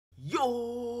Yo,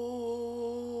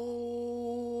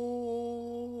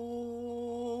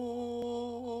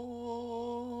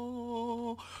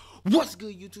 what's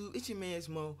good, YouTube? It's your man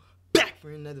Smo, back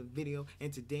for another video.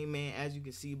 And today, man, as you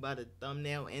can see by the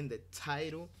thumbnail and the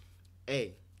title,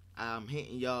 hey, I'm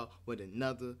hitting y'all with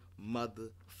another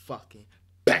motherfucking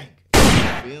bang.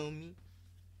 You feel me?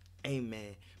 Hey,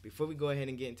 man, before we go ahead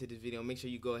and get into this video, make sure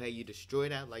you go ahead, you destroy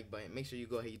that like button. Make sure you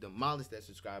go ahead, you demolish that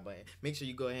subscribe button. Make sure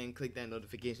you go ahead and click that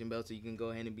notification bell so you can go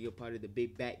ahead and be a part of the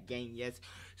big back gang. Yes,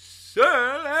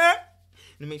 sir.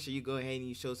 And make sure you go ahead and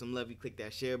you show some love. You click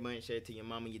that share button. Share it to your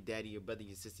mama, your daddy, your brother,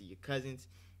 your sister, your cousins,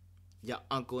 your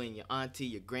uncle and your auntie,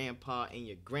 your grandpa and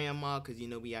your grandma. Because, you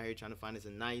know, we out here trying to find us a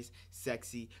nice,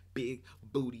 sexy, big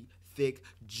booty, thick,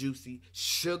 juicy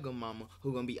sugar mama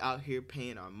who going to be out here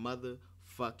paying our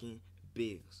motherfucking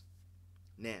bills.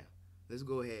 Now, let's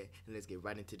go ahead and let's get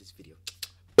right into this video.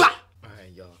 Bah!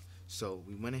 Alright, y'all. So,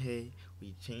 we went ahead.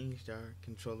 We changed our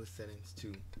controller settings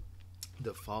to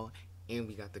default. And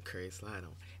we got the curve slide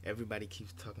on. Everybody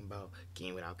keeps talking about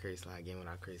game without curve slide, game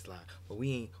without curve slide. But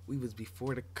we was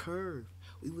before the curve.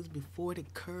 We was before the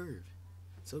curve.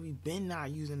 So we been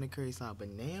not using the curve slide. But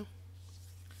now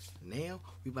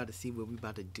we about to see what we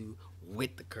about to do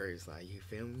with the curve slide. You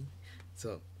feel me?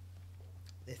 So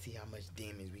let's see how much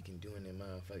damage we can do in that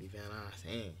motherfucker. You feel what I'm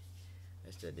saying?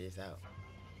 Let's check this out.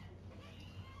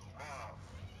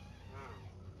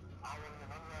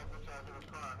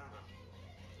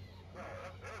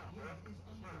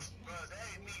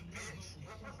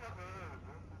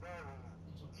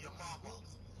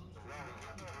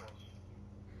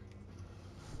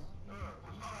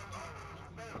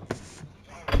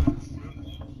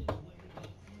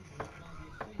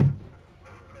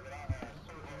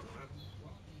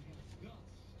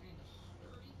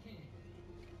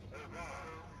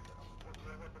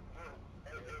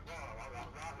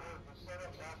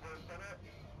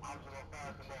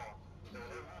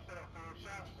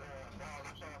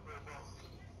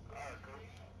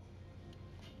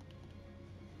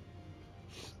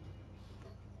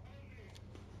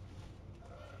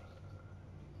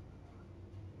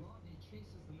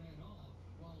 Chases the man off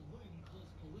while Lynn calls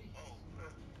police.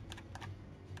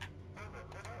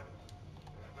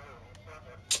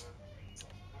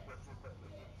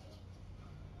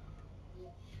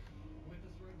 With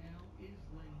us right now is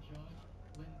Lynn Judge.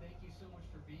 Lynn, thank you so much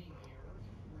for being here.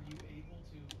 Were you able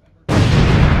to ever...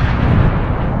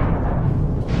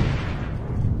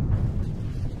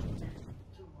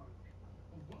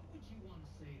 What would you want to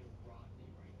say to Rodney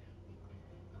right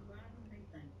now? Rodney,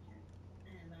 thank you.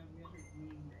 And I really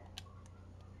mean that.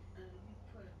 You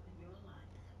put your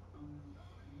life on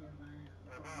the line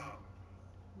for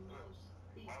most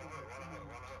people that you know. And I know that. It really meant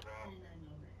a lot to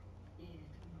me. Thank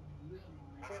you.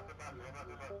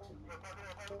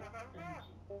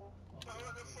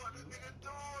 What the fuck this nigga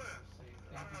doing?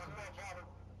 Thank you so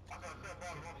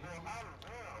much.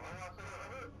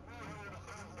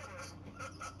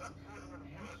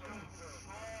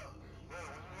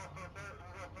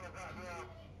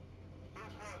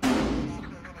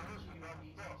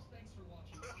 Thanks for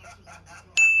watching. Stay safe.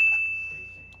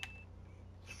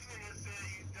 This nigga said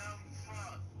you dumb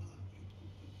fuck.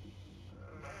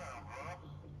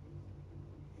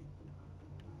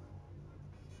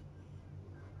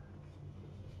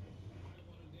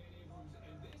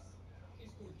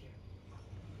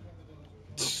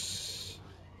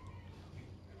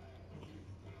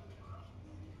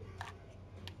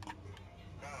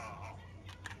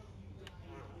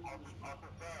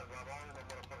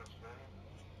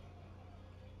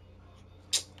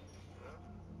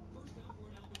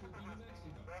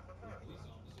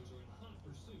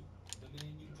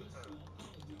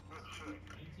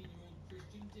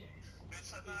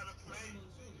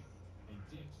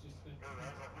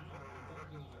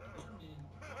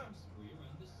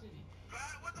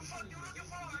 What the fuck you looking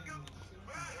for?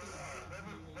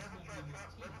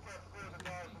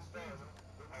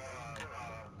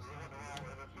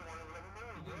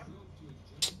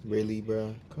 Really,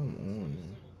 bro? Come on,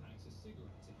 man.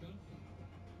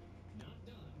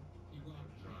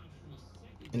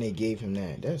 And they gave him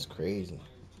that. That's crazy.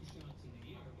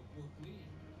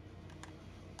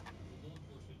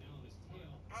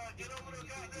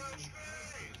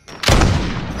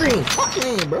 Green,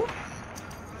 fucking bro.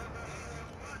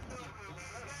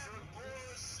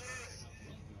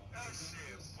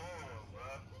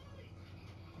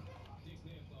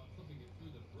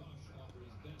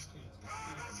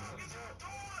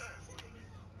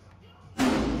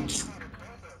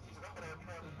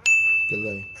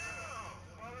 Delay.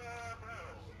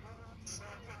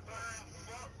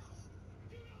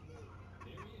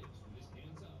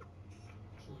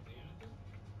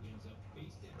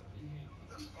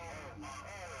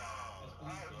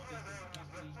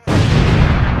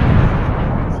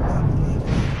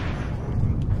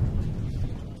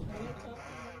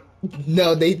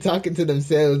 No, they talking to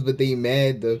themselves, but they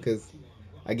mad though, cause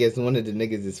I guess one of the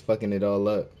niggas is fucking it all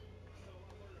up.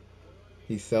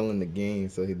 He's selling the game,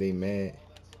 so they mad.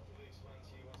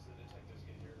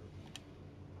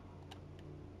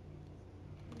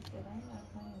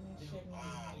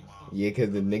 Yeah,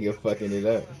 cause the nigga fucking it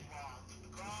up.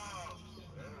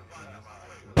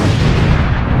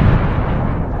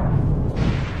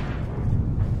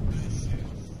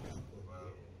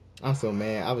 I'm so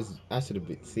mad. I should have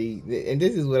been. See, and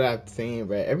this is what I'm saying,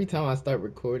 bro. Every time I start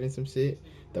recording some shit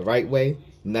the right way,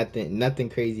 nothing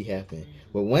crazy happen.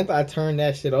 But once I turn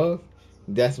that shit off,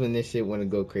 that's when this shit want to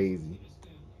go crazy.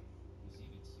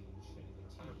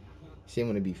 Shit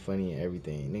want to be funny and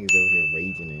everything. Niggas over here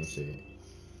raging and shit.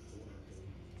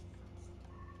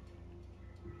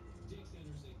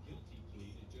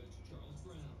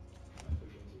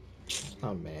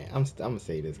 I'm mad. I'm gonna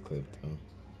say this clip though.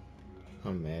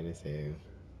 I'm mad as hell.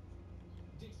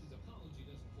 Dix's apology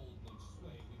doesn't hold much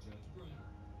sway with Judge Brown.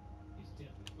 His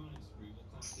deadly crime spree will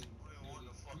cost him nearly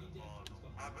 3 decades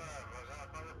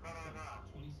behind bars.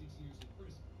 26 years in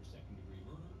prison for second-degree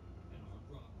murder and armed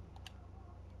robbery.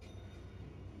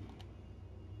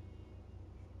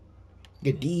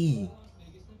 Good D.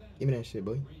 Give me that shit,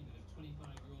 boy.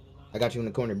 I got you in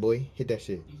the corner, boy. Hit that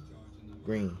shit.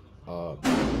 Green. Man.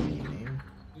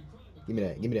 Give me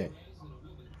that. Give me that.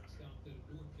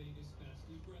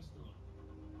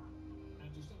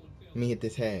 Let me hit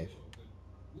this half. The FBI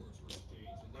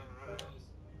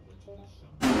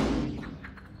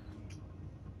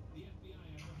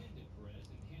apprehended Perez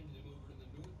and handed him over to the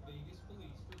North Vegas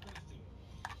police for questioning.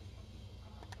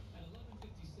 At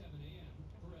 11:57 a.m.,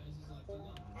 Perez is left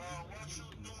alone in the interrogation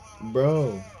room. Bro. To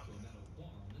a metal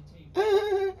bar on the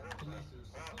table. Police are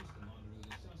supposed to monitor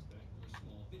the suspect through a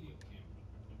small video camera.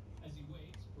 As he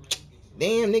waits, Perez looks around.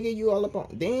 Damn, nigga, you all up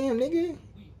on. Damn, nigga. Wheels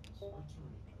are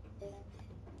turning.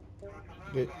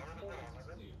 Good.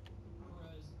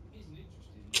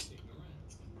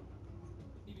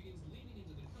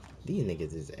 These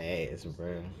niggas is ass,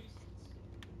 bro. Not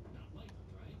likely,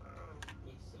 right?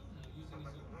 But somehow using his own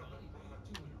body weight of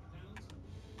 200 pounds.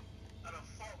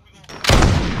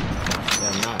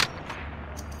 They're not.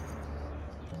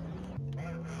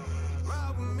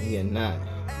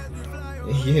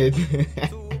 Yeah. They're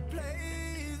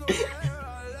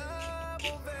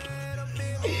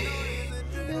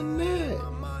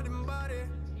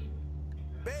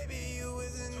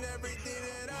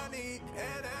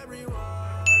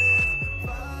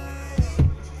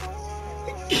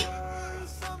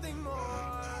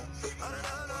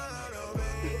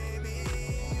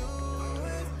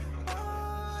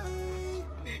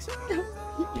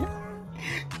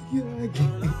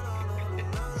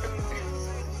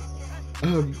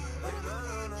not.